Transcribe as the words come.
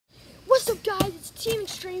What's up, guys? It's Team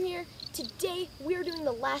Extreme here. Today we are doing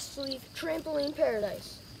the last sleeve trampoline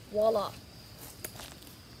paradise. Voila!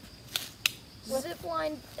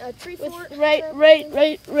 Zipline, tree fort. Right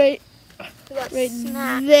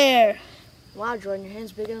Snack. there. Wow, Jordan, your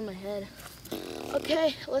hand's bigger than my head.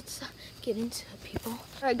 Okay, let's get into it, people. All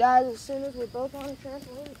Alright guys, as soon as we're both on the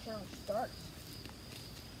trampoline, the challenge starts.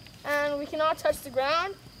 And we cannot touch the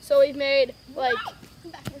ground, so we've made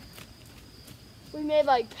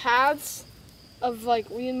like paths of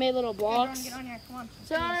we made little blocks. Get on here, come on.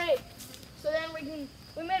 So alright, so then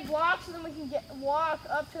we made blocks so then we can walk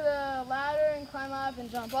up to the ladder and climb up and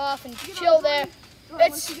jump off and chill there.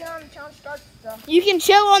 Once you get on, the challenge starts. You can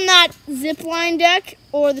chill on that zip line deck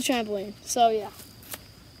or the trampoline. So yeah.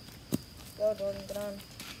 Go, Jordan, get on.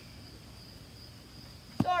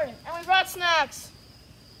 Jordan, and we brought snacks.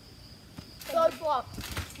 So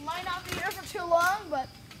might not be here for too long, but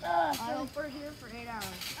I hope we're here for 8 hours.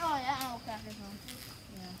 oh yeah, okay.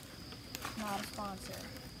 Yeah. Not a sponsor.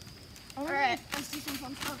 Alright. Let's do some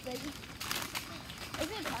fun stuff, baby. Is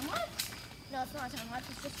it a time lapse? No, it's not a time lapse,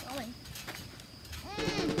 it's just filming.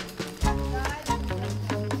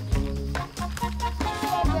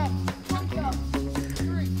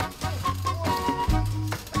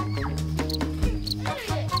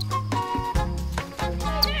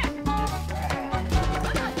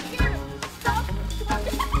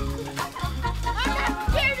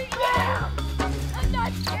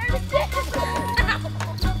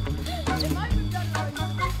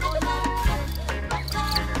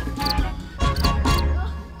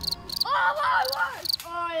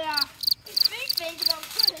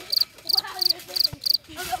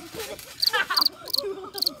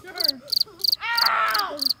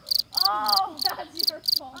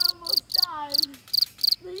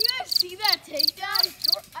 See that takedown?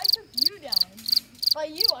 I took you down. By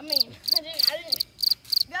you, I mean. I didn't.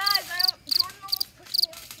 Guys, Jordan almost pushed me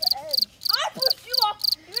off the edge. I pushed you off.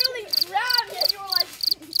 You really grabbed me and you were like,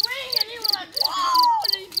 swing, and you were like, whoa,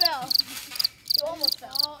 and then you fell. You almost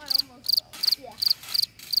fell. Oh, I almost fell. Yeah.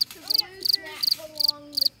 The losers belong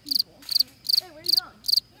with people. Hey, where are you going?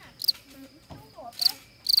 Yeah. Don't go up there.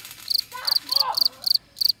 Stop! Oh!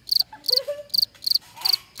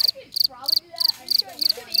 I could probably do that. I'm sure you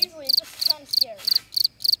could easily. It's just kind of scary.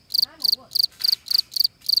 I'm a what?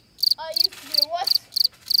 I used to be a wuss,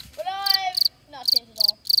 but I've not changed at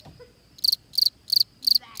all.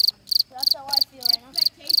 Exactly. That's how I feel right now.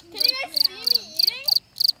 Expectations. Can you guys see me eating?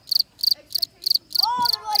 Expectations. Oh,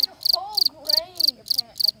 they're like whole grain. Your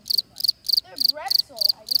pant, I can see your butt. They're pretzel.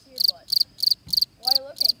 I can see your butt. Why are you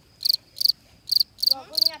looking? So I'm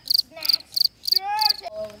looking at the snacks. Sure.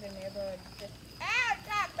 All over the neighborhood. Just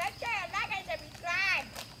Stop. Make sure I'm not going to subscribe.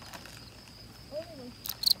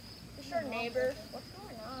 Is your neighbor? What's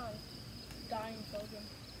going on? Dying children.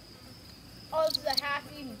 Oh, this is a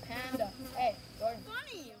half-eaten panda. Hey, Jordan.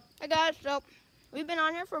 Funny. Hey guys, so we've been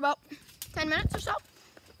on here for about 10 minutes or so.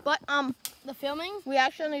 But the filming, we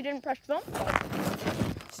actually didn't press film.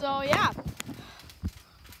 So yeah.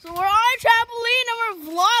 So we're on a trampoline and we're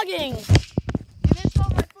vlogging. And then saw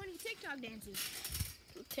my funny TikTok dances.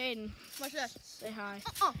 Caden, Watch this. say hi.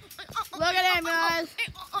 Look at him, guys.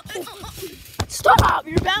 Stop!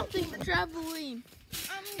 You're bouncing the trampoline.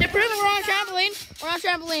 To prove that we're on a trampoline, we're on a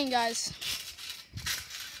trampoline, guys.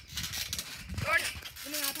 Jordan,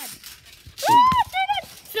 give me my iPad.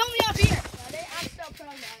 Film me up here. I'm so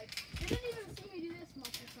proud, guys. You didn't even see me do this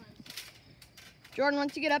multiple times. Jordan,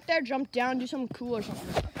 once you get up there, jump down, do something cool or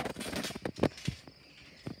something.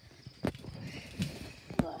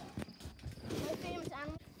 My famous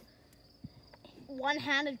animal.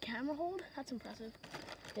 One-handed camera hold? That's impressive.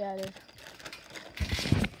 Yeah, it is.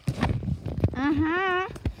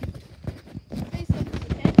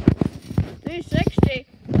 360.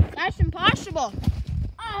 That's impossible.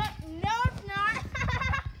 No, it's not.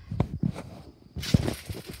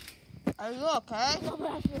 Are you okay? No, but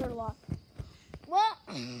I hurt a lot. Well,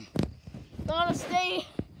 gotta stay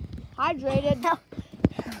hydrated. I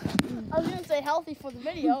was gonna say healthy for the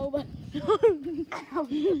video, but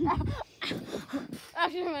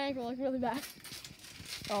actually my ankle looks really bad.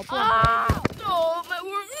 Oh, Oh, my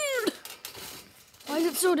word! Why is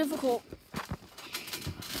it so difficult?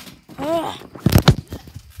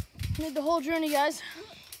 Need the whole journey, guys.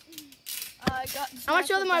 I got. I'm gonna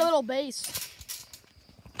show them our little base.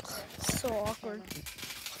 It's so awkward.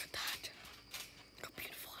 Look at that. Look how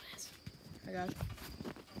beautiful it is. Hey guys.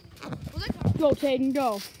 Go, Caden,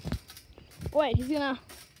 go. Wait, he's gonna.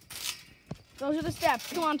 Those are the steps.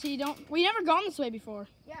 Come on, T. Don't. We never gone this way before.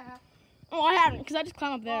 Yeah. Oh, I haven't, because I just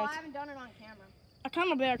climb up there. Well, I haven't done it on camera. I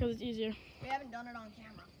climb up there because it's easier. We haven't done it on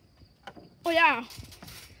camera. Oh, yeah.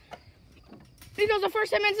 because the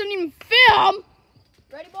first 10 minutes didn't even film.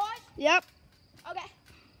 Ready, boys? Yep. Okay.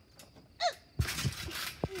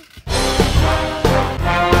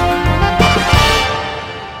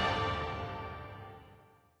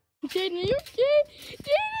 Jaden, are you okay?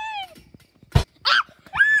 Jaden!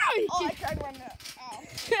 Oh, I tried running it. Ow.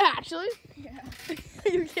 Actually? Yeah. Are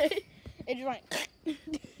you okay? It just went.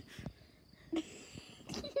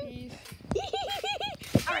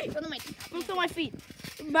 All right, put the mic. Look at my feet.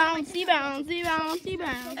 Bouncy, bouncy, bouncy,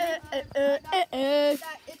 bouncy.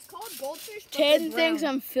 It's called goldfish. but Jaden they're thinks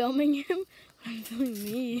brown. I'm filming him. I'm filming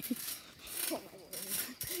me.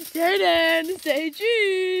 Jaden, say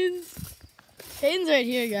cheese. Jaden's right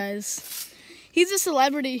here, guys. He's a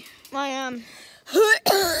celebrity. I am.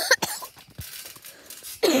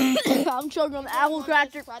 I'm choking on the apple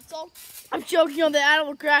cracker. Pretzel. I'm choking on the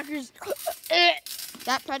apple crackers.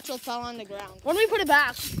 That pretzel fell on the ground. When do we put it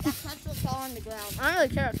back? That pretzel fell on the ground. I don't really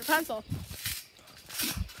care. It's a pencil.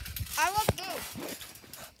 I love food.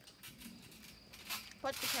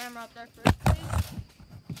 Put the camera up there first, please.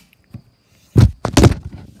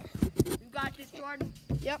 You got this, Jordan.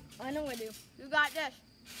 Yep, I know I do. You got this.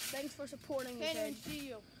 Thanks for supporting me, Can't even Jaden. see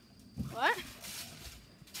you. What?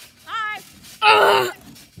 Hi. Ugh,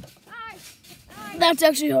 Hi. Hi. that's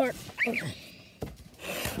actually hard. You're in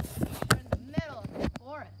the middle of the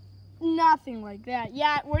forest. Nothing like that.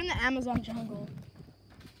 Yeah, we're in the Amazon jungle.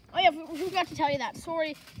 Oh yeah, we forgot to tell you that.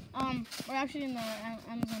 Sorry. We're actually in the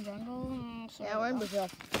Amazon jungle. Sorry Yeah, we're in about Brazil.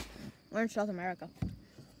 We're in South America. that.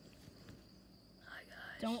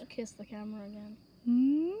 Don't kiss the camera again.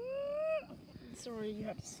 Sorry, you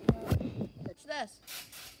have to see that. It's this.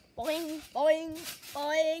 Boing, boing,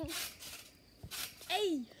 boing.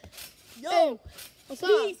 Hey. Yo. Hey, what's up?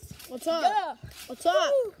 Peace. What's up? Yeah. What's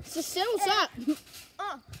up? Woo. Just sit. What's Yeah.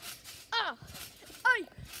 up? Ay.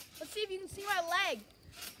 Let's see if you can see my leg.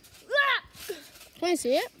 Can I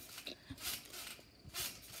see it?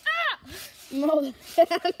 Ah. No.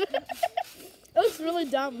 That looks really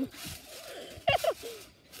dumb.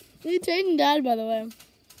 You Jaden died, by the way.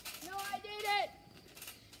 No, I did it.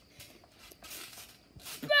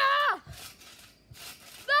 Ah.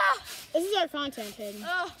 Ah. This is our content, Jaden.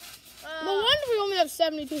 Ah. No wonder we only have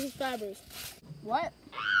 72 subscribers. What?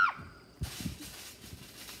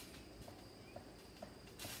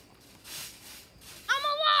 I'm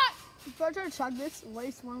a lot. If I try to chug this,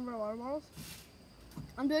 waste one of our water bottles.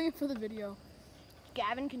 I'm doing it for the video.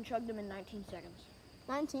 Gavin can chug them in 19 seconds.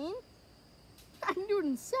 19? I can do it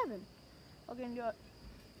in 7. Okay, do it.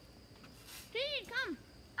 Dude, come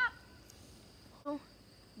up.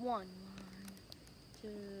 1, 2,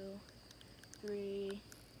 3,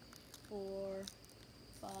 4,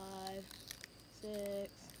 5,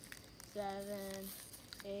 6, 7,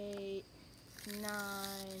 8, 9,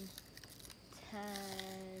 10,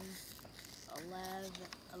 11.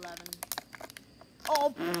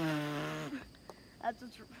 Oh, that's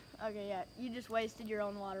okay. Yeah, you just wasted your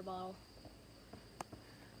own water bottle.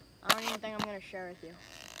 I don't even think I'm gonna share with you.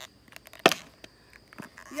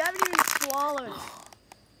 You haven't even swallowed it.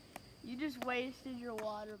 You just wasted your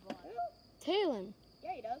water bottle. Talon.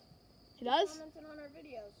 Yeah, he does. He does? Commenting on our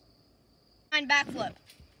videos. Fine backflip.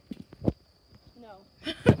 No.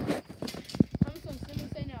 I'm just gonna simply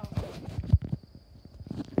say no.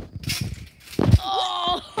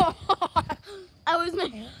 Oh! I was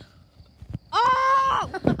making. Oh!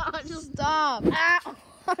 Just stop. Ow.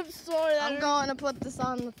 I'm sorry. I'm going to put this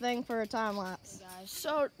on the thing for a time lapse. Guys.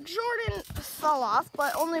 So Jordan fell off,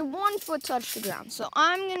 but only 1 foot touched the ground. So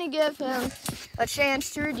I'm gonna give him a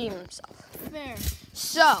chance to redeem himself. Fair.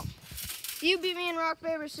 So, if you beat me in rock,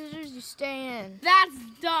 paper, scissors, you stay in. That's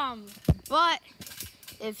dumb. But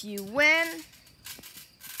if you win,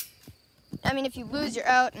 if you lose, you're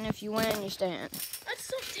out, and if you win, you stay in. That's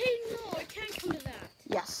so Tatum. No, I can't come to that.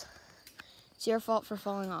 Yes. It's your fault for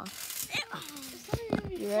falling off. It's not even gonna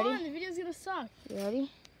be You fun. ready? The video's gonna suck. You ready?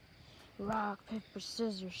 Rock, paper,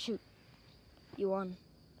 scissors, shoot. You won.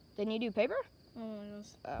 Then you do paper? Oh my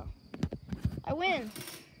goodness. Oh. I win.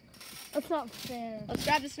 That's not fair. Let's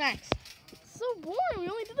grab the snacks. It's so boring. We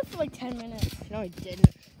only did it for like 10 minutes. No, I didn't.